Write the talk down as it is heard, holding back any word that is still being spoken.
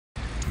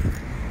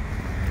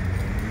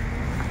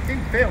You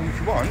can film if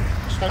you want,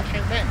 just don't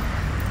shoot them.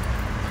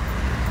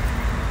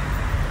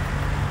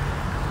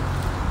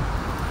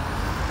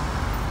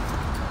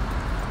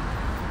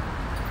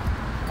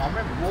 I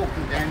remember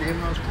walking down there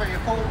when I was 3 or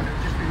 4 and it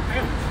had just been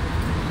built.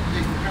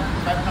 It was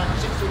about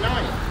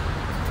 1969.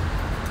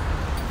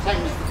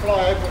 Same as the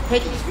flyover at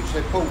Peddy's, which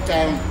they pulled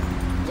down.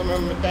 I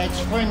remember my dad's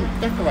friend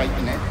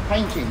decorating it,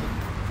 painting.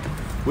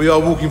 We are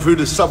walking through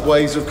the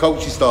subways of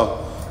Colchester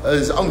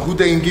as Uncle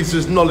Dean gives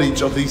us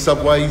knowledge of these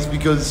subways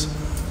because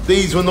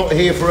these were not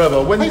here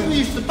forever. When people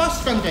used to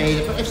bust under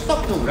here, but they've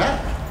stopped all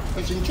that.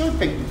 They enjoyed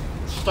people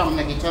strumming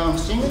their guitar and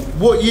singing.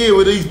 What year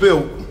were these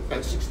built?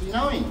 About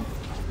 69.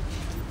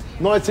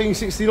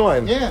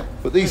 1969? Yeah.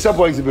 But these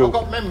subways are built?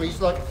 I've got memories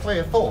like 3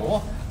 or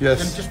 4 yes.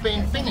 of them just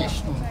being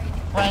finished and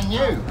brand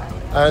new.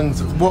 And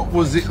what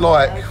was it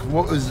like?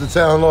 What was the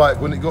town like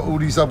when it got all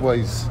these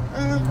subways?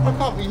 I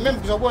can't remember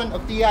because I weren't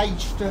of the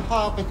age to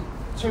harbour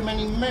too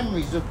many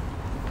memories of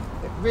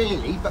it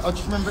really, but I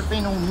just remember it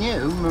being all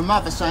new. My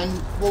mother saying,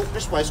 walk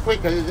this way, it's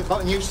quicker, they've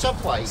got a new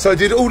subway. So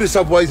did all the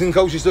subways in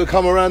Colchester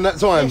come around that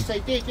time? Yes, they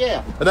did,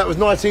 yeah. And that was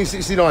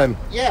 1969?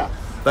 Yeah.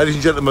 Ladies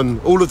and gentlemen,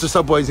 all of the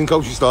subways in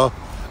Colchester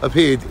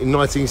appeared in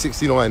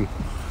 1969.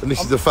 And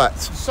this is a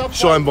fact.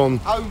 Shine Bond,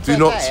 do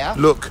not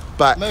look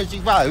back. Mersey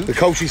Road. The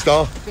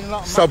Colchester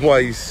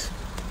subways.